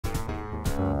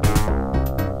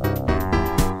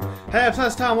Hey,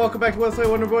 it's Tom. Welcome back to Let's Play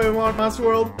Wonder Boy and Monster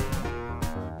World.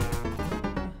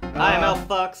 Hi, I'm Alpha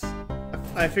Fox.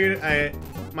 I figured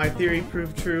my theory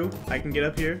proved true. I can get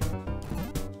up here.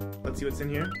 Let's see what's in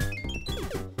here.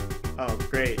 Oh,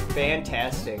 great.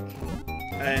 Fantastic.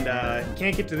 And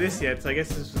can't get to this yet, so I guess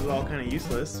this is all kind of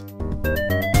useless.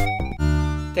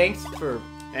 Thanks for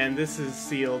And this is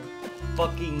sealed.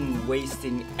 fucking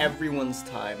wasting everyone's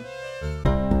time.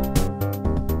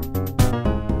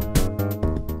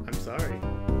 I'm sorry.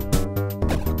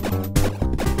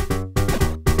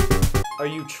 Are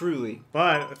you truly?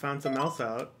 But I found something else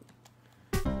out.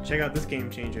 Check out this game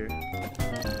changer.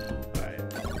 Alright.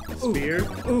 Spear.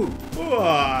 Ooh. Whoa.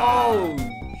 Oh,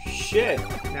 shit.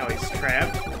 Now he's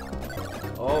trapped.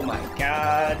 Oh my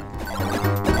god.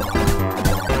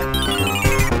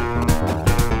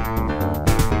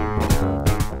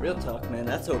 Real talk, man.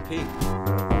 That's OP.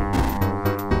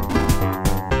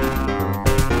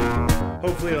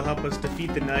 Hopefully it'll help us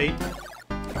defeat the knight.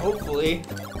 Hopefully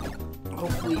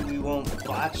we won't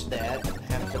botch that and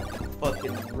have to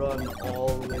fucking run all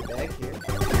the way back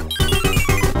here.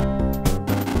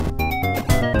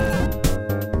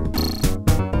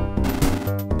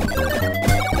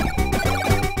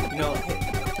 You know,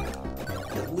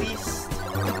 at least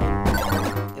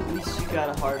you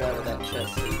got a heart out of that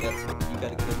chest, so you got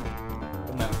a good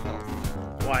amount of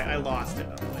health. Why? I lost it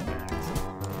on the way back.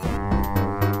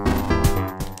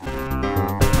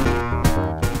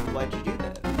 Why'd you do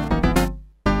that?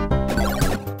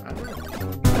 I don't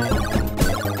know.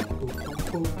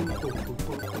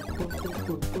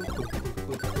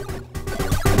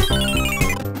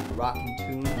 Rockin'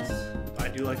 tunes. I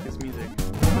do like this music.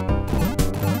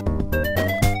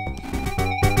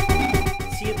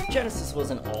 See, the Genesis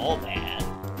wasn't all bad.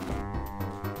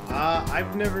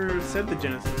 I've never said the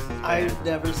Genesis is bad. I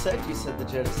never said you said the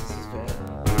Genesis is bad.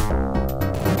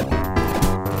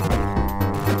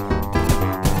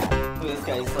 This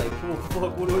guy's like, oh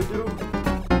fuck, what do I do?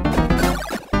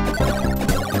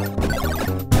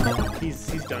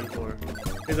 He's done for.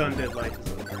 His undead life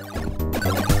is over.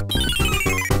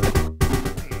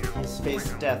 He's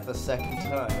faced death a second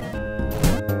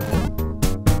time.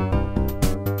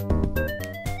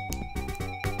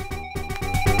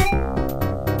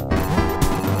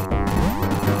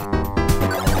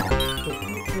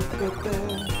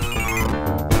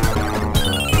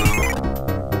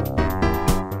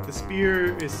 The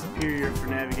spear is superior for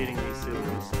navigating these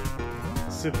sewers.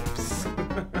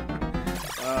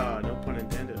 No pun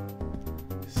intended.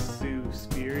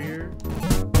 Superior.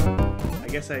 I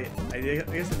guess I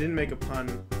didn't make a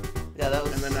pun, Yeah, that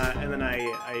was. and then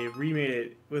I remade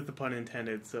it with the pun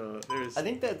intended. So there's I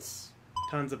think that's.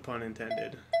 tons of pun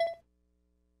intended.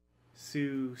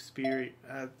 Superior.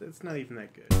 That's not even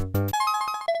that good.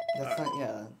 That's not.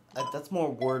 Yeah, that's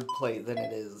more wordplay than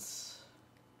it is.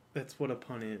 That's what a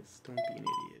pun is. Don't be an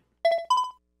idiot.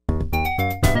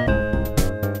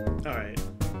 Alright.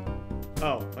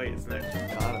 Oh, wait, it's next.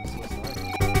 God, I'm so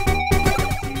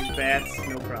sorry. Use bats,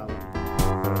 no problem.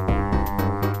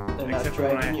 They're not Except for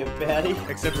when dragging you, baddie.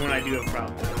 Except when I do have a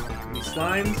problem with it. And these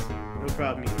slimes, no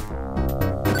problem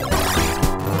either.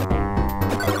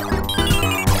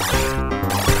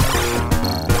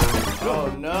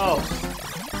 Oh no!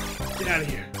 Get out of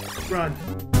here. Run.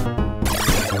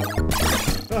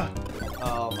 Ah.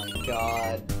 Oh my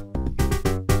god.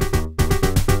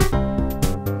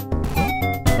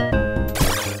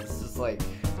 This is like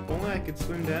If only I could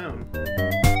swim down. a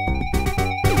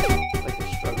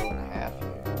struggle and a half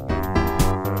here.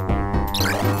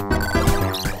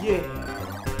 Yeah,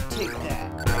 take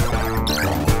that.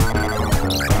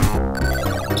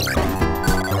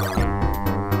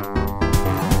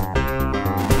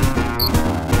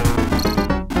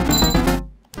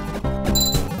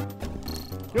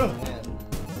 Go. Man,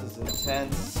 this is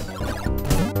intense.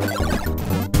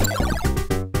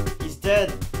 He's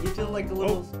dead. He did like a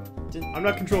little. I'm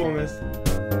not controlling this.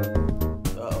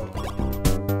 Oh.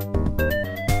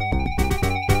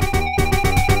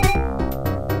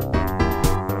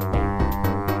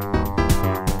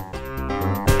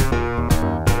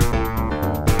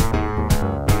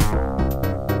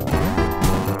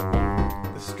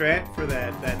 The strat for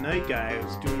that knight guy, I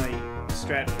was doing my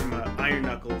strat from Iron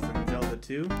Knuckles in Zelda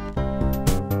 2.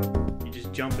 You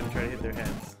just jump and try to hit their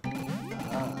heads.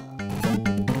 Ah.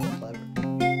 Clever.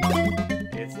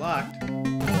 It's locked.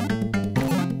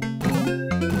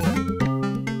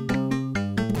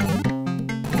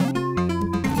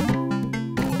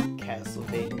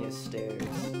 Castlevania stairs.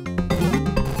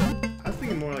 I was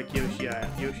thinking more like Yoshi's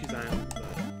Island, but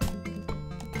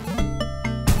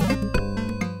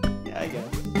Yeah, I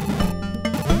guess.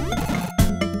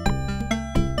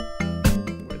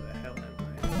 where the hell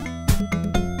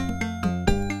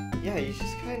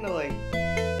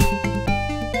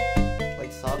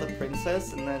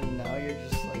princess, and then now you're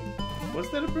just like... Was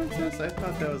that a princess? I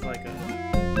thought that was like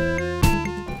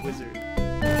a wizard.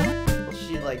 Well,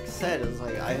 she like said, it was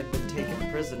like, I had been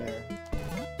taken prisoner.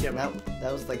 Yeah, And but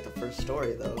that was like the first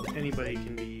story, though. anybody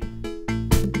can be...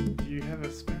 Do you have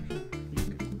a special...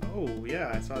 Oh,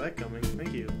 yeah, I saw that coming.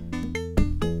 Thank you.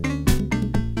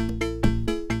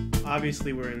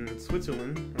 Obviously, we're in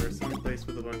Switzerland, or someplace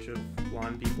with a bunch of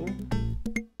blonde people.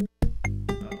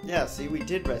 Oh. Yeah, see, we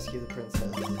did rescue the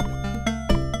princess.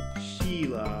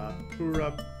 Sheila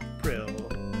Purapril.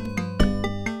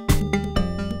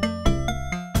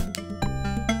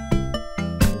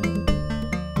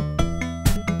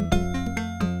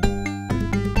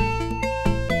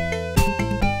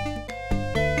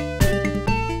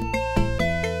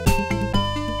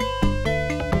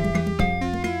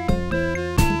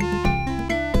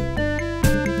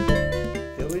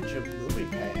 Village of Lily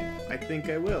Pad. I think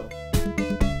I will.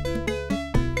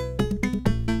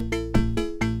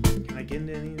 Can I get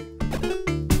into any?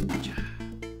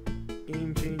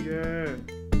 Game changer.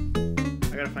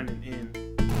 I gotta find an inn.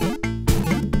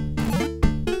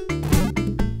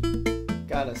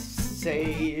 Gotta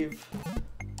save.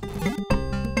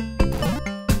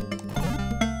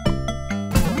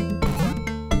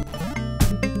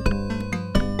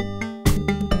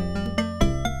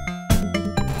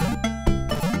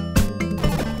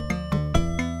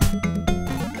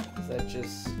 Is that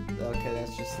just... Okay,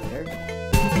 that's just there.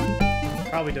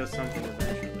 Probably does something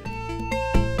eventually.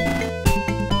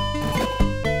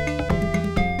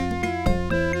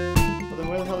 Well, then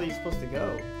where the hell are you supposed to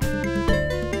go?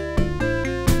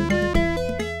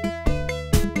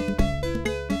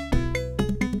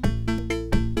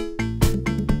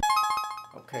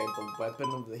 Okay, the weapon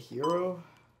of the hero?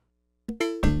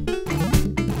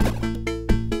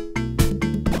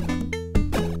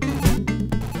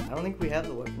 I don't think we have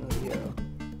the weapon of the hero.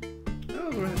 That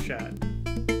was worth a shot.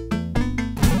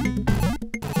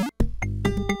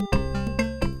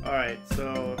 Alright,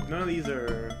 so if none of these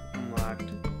are unlocked,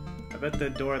 I bet the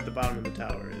door at the bottom of the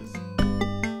tower is.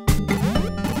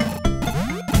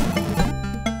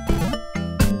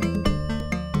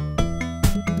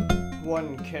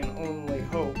 One can only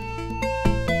hope.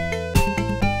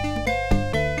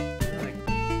 Like,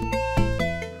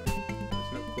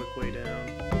 there's no quick way down.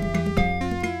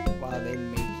 Wow, they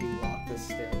make you walk the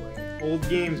stairway. Old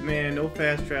games, man, no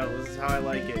fast travel. This is how I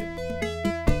like it.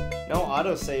 No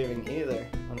auto-saving either,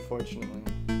 unfortunately.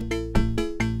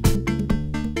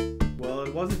 Well,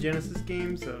 it was a Genesis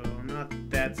game, so I'm not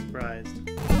that surprised.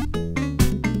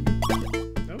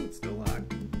 Oh, it's still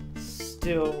locked.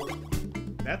 Still...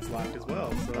 That's locked as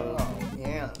well, so... Oh,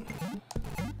 man.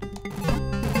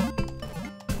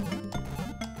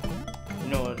 You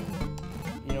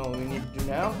know what we need to do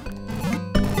now?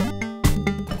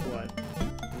 What?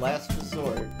 Last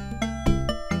resort.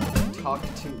 Talk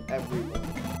to everyone.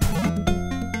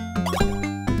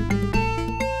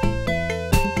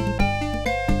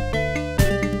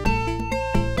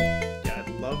 Yeah, I'd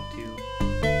love to.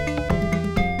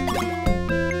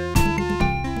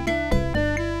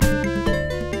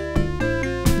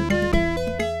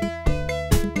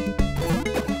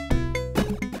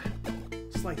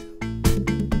 Slice it.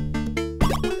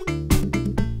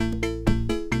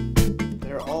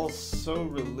 They're all so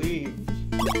relieved.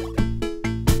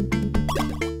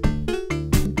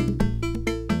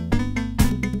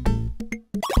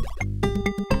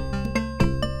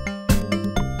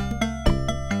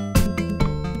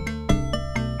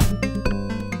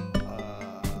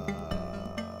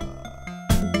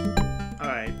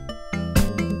 Alright.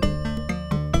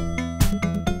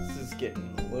 This is getting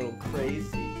a little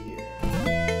crazy here.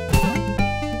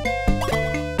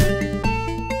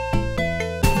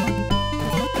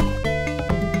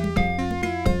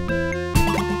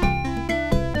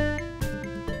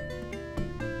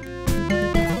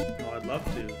 Oh, I'd love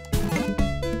to.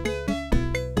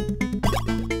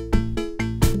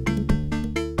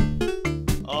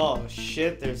 Oh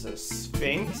shit, there's a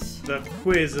Sphinx? The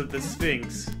quiz of the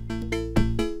Sphinx.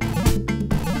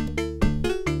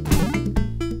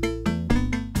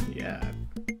 Yeah.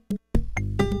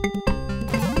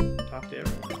 Talk to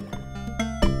everyone.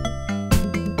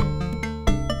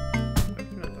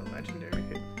 Weapon of the legendary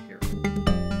hero.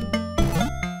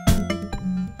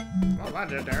 A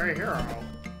legendary hero.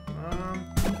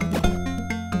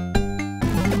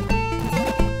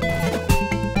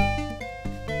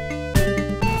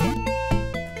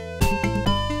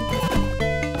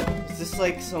 Is this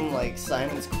like some like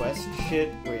Simon's Quest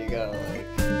shit where you gotta like...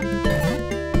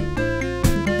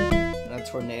 And a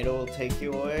tornado will take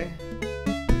you away?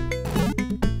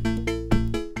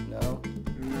 No?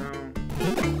 No.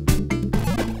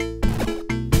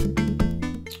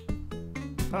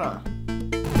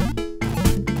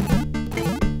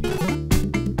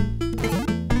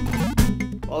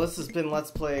 Well, this has been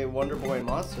Let's Play Wonder Boy in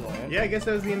Monsterland. Yeah, I guess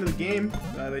that was the end of the game.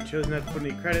 They chose not to put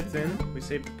any credits in. We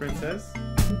saved the princess.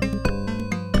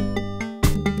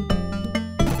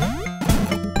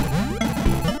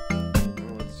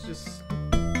 Well, let's just...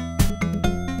 I'm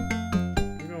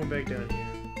going back down here,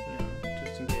 you know,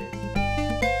 just in case.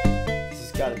 This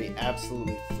has got to be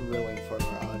absolutely thrilling for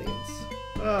our audience.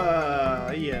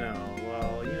 You know,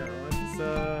 well, you know, it's,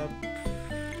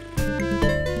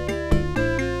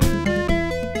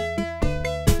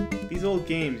 these old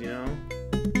games, you know?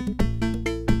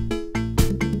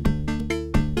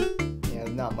 Yeah,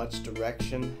 not much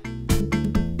direction.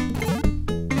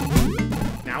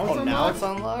 Now it's unlocked? Now it's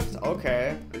unlocked?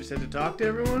 Okay. I just had to talk to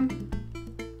everyone?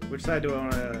 Which side do I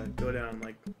want to go down?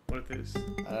 Like, what if there's...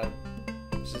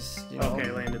 Just, you know. Okay,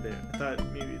 I landed there. I thought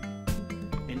maybe...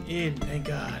 An inn, thank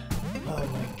God. Oh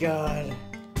my god.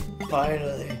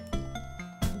 Finally.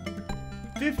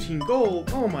 15 gold?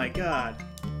 Oh my God.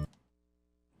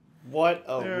 What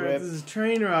a rip. This is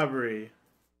train robbery.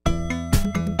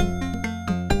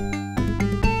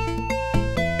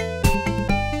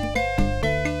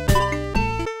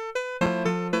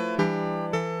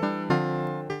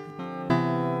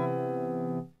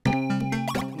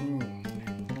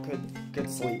 Good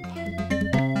sleep.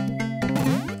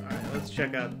 Alright, let's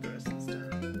check out the rest of the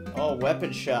stuff. Oh,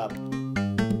 weapon shop.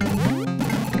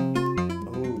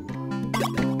 Ooh.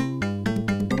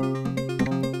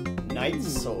 Knight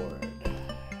sword.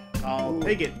 I'll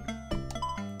take it.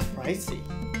 Pricey.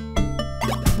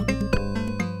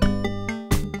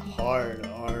 Hard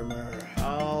armor.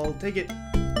 I'll take it.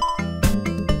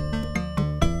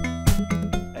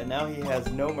 And now he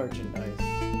has no merchandise.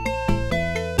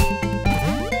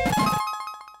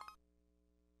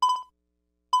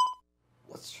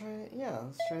 Let's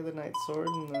try the knight sword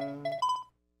and the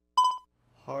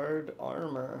hard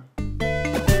armor. Is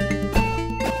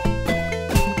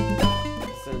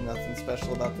there nothing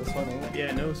special about this one either?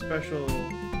 Yeah, no special...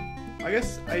 I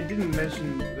guess I didn't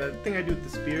mention that thing I do with the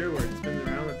spear where it spins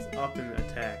around, that's up and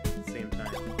attack at the same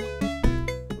time.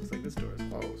 Looks like this door is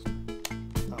closed.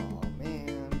 Oh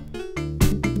man.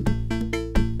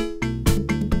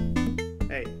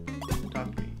 Hey,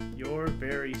 talk to me. You're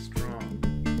very strong.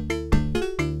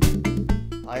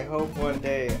 I hope one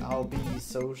day I'll be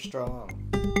so strong.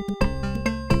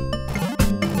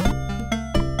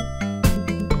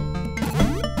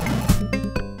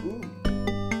 Ooh.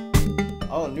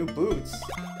 Oh, new boots.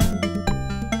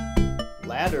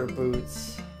 Ladder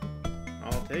boots.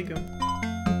 I'll take them.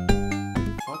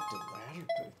 What did ladder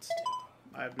boots do?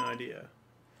 I have no idea.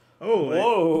 Oh,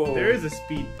 whoa! There is a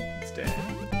speed stat.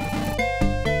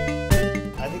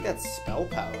 I think that's spell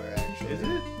power, actually. Is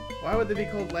it? Why would they be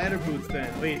called ladder boots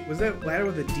then? Wait, was that ladder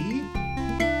with a D?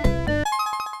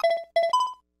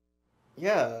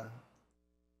 Yeah.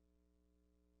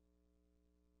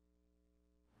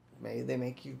 Maybe they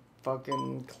make you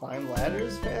fucking climb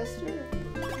ladders faster?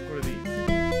 What are these?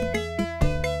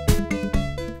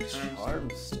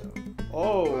 Charmstone.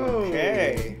 Oh, whoa.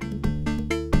 okay.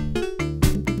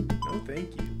 No,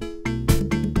 thank you.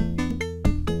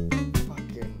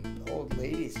 Fucking old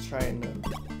lady's trying to...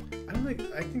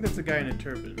 I think that's a guy in a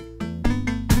turban.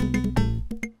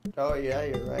 Oh yeah,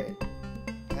 you're right.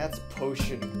 That's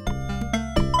potion.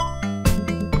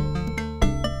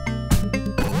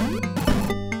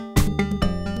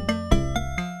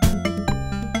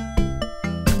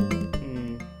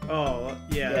 Oh,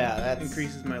 yeah. Yeah, that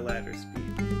increases my ladder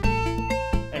speed.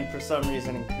 And for some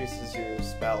reason increases your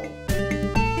spell.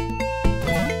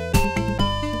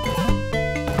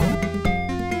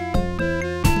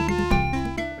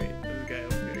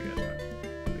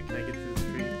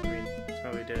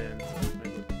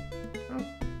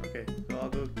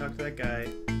 Talk to that guy,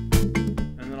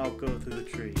 and then I'll go through the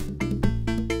tree.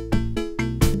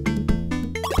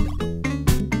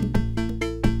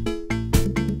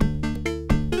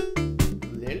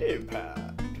 Lily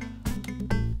pad.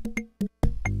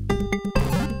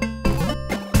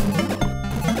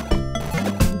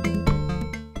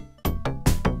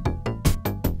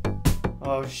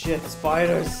 Oh shit,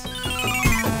 spiders.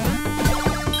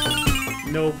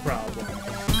 No problem.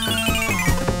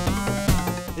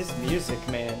 This music,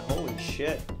 man, holy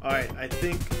shit. Alright, I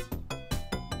think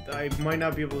I might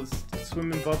not be able to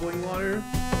swim in bubbling water,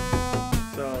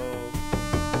 so...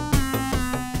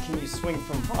 Can you swing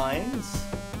from vines?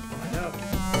 Find out.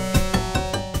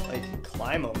 Like,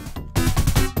 climb them.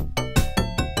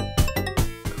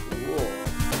 Cool.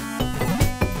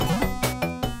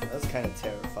 That was kind of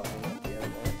terrifying at the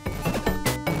end there.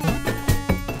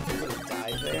 I would have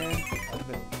died there. That would have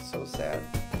been so sad.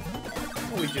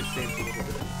 Well, we just saved a little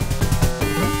bit.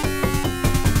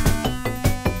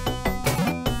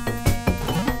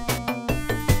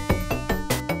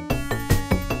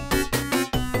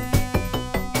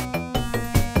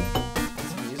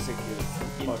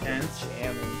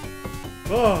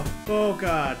 Oh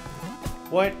god.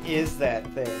 What is that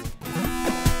thing?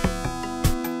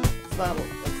 It's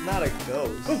not a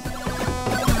ghost. Oh.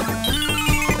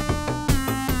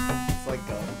 It's like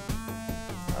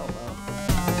I don't know.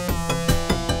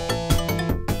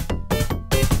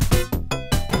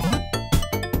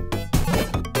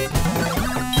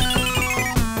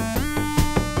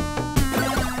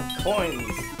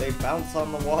 Coins, they bounce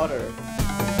on the water.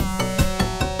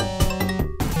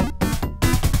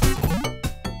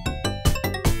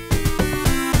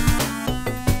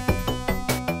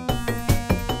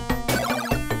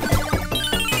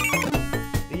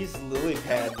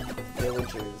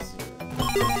 Villagers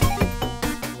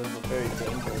live a very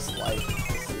dangerous life.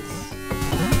 This is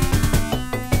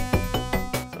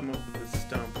some up with this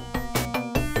stump.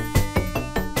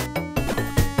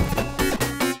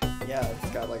 Yeah, it's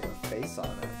got like a face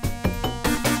on it.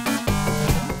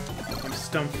 I'm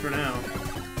stumped for now.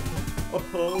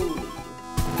 Oh.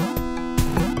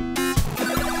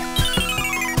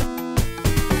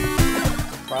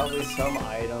 Probably some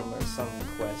item or some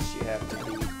quest you have to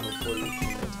beat before you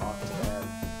can talk to that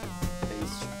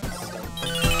face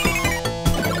stuff.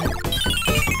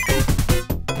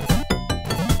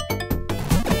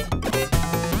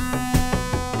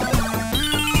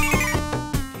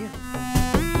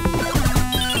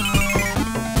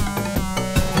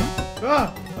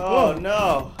 Ah! Oh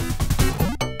no!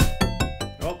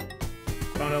 Oh,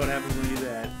 found out what happens when you do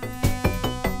that.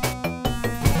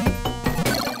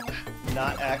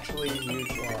 Not actually a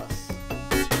huge loss.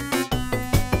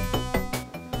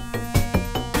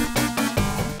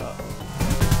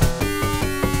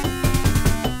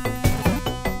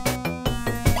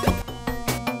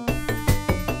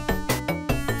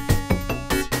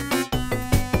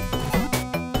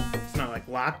 It's not like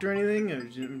locked or anything.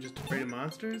 I'm just afraid of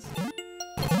monsters.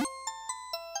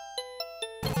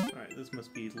 Alright, this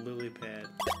must be Lily Pad.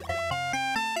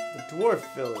 The dwarf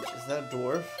village. Is that a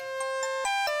dwarf?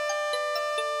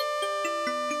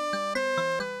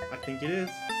 I think it is.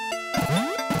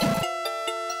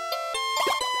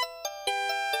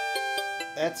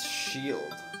 That's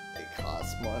shield. It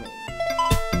costs money.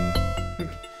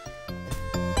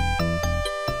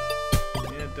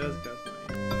 Yeah, it does cost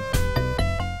money.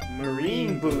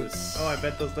 Marine boots. Oh, I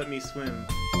bet those let me swim.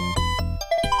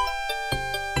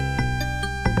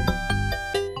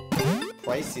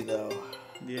 Pricey though.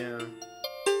 Yeah.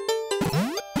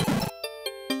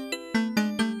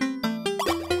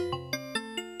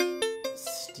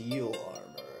 Steel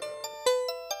armor.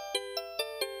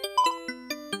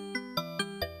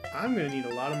 I'm gonna need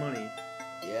a lot of money.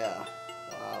 Yeah.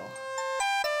 Wow.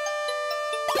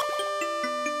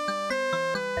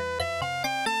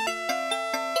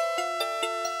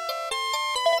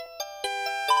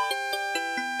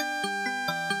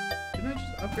 Didn't I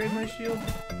just upgrade my shield?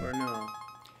 Or no?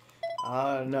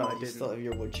 No, I you didn't. still have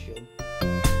your wood shield.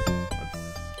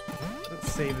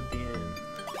 Let's save at the end.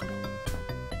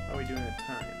 How are we doing at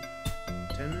time?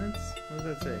 10 minutes? What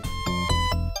does that say?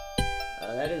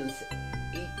 That is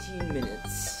 18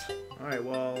 minutes. Alright,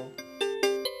 well...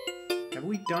 Have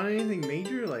we done anything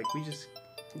major? Like, we just...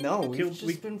 No, we've killed- just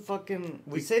we- been fucking...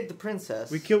 We we- saved the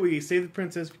princess. We saved the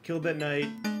princess, we killed that knight.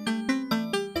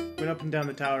 Went up and down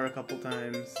the tower a couple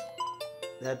times.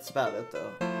 That's about it,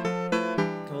 though.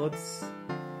 So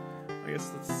I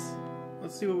guess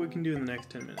let's see what we can do in the next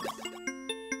 10 minutes.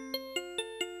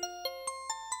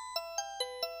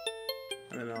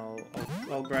 And then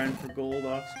I'll grind for gold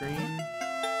off screen.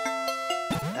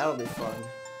 That'll be fun.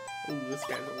 Ooh, this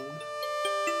guy's old.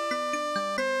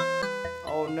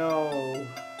 Oh no.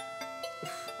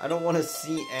 I don't want to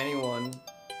see anyone.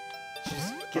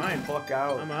 Just get Fine. the fuck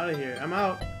out. I'm out of here. I'm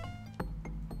out.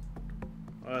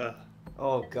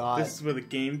 Oh god. This is where the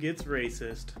game gets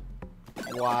racist.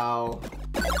 Wow.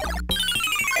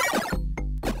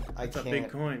 I It's a can't. big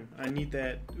coin. I need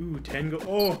that. Ooh, 10 go.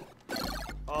 Oh!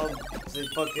 Oh,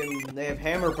 they have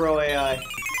Hammer Bro AI.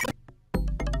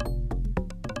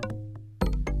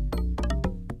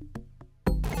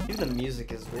 Even the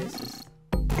music is racist.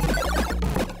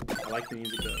 I like the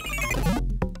music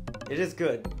though. It is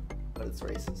good, but it's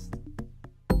racist.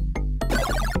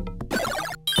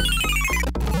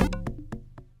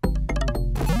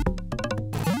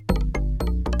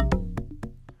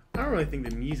 I don't really think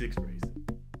the music's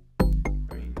racist.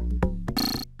 I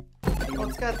mean, Well,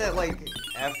 it's got that, like,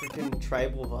 African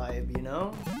tribal vibe, you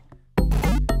know?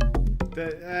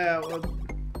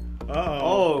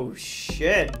 Oh,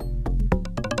 shit.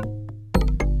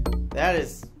 That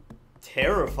is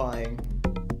terrifying.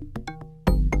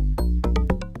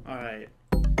 Alright.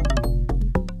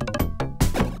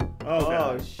 Oh,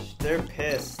 God. They're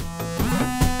pissed.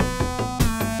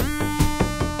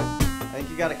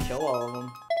 gotta kill all of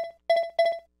them.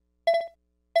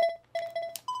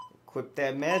 Equip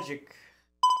that magic.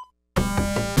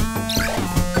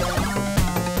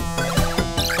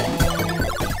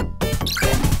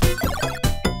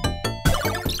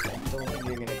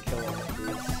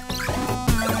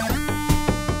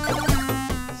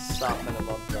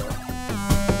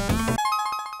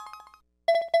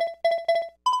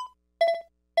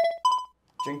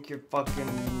 Drink your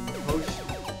fucking potion.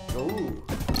 Ooh.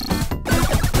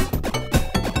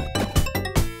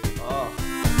 Oh.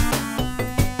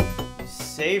 You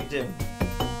saved him.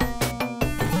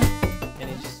 And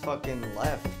he just fucking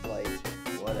left. Like,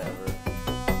 whatever.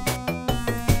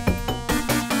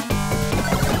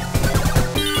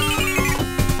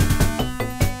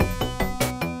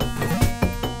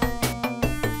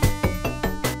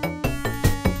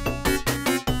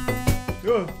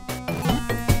 Go.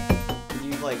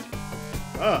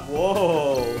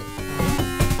 Whoa!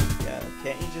 Yeah,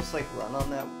 can't you just like run on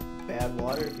that bad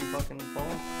water if you fucking fall?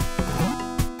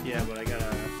 Yeah, but I'm not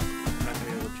gonna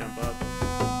be able to jump up. So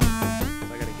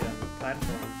I gotta get on the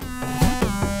platform.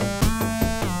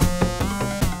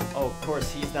 Oh, of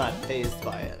course, he's not fazed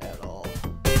by it at all.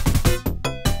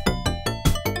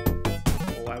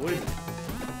 Well, why wouldn't he?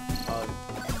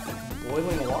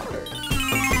 Boiling water.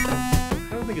 I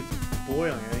don't think it's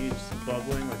boiling, I think it's just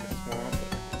bubbling like a swamp.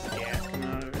 Gas coming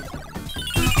out of it.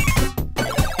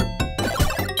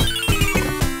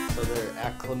 So they're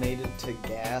acclimated to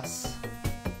gas.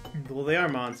 Well, they are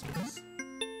monsters.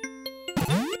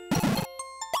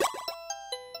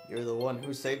 You're the one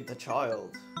who saved the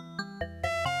child.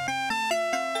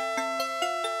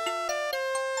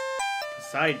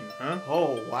 Poseidon, huh?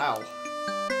 Oh, wow.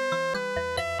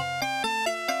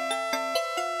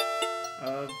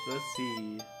 Of the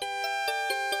sea.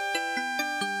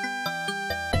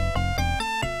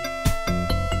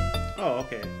 Oh,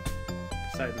 okay.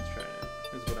 Poseidon's trident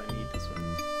is what I need to swim.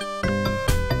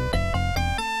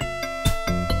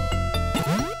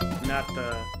 Not the...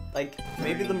 Like,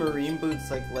 maybe the marine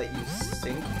boots, like, let you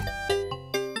sink,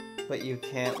 but you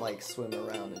can't, like, swim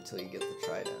around until you get the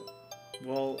trident.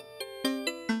 Well,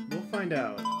 we'll find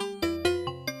out.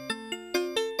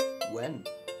 When?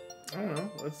 I don't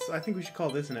know. I think we should call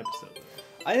this an episode,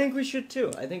 though. I think we should,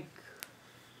 too. I think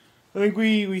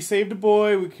we saved a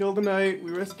boy, we killed a knight,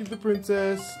 we rescued the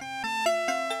princess.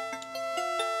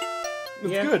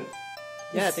 It's good.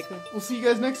 Yeah, I think we'll see you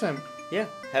guys next time. Yeah.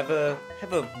 Have a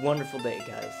wonderful day,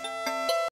 guys.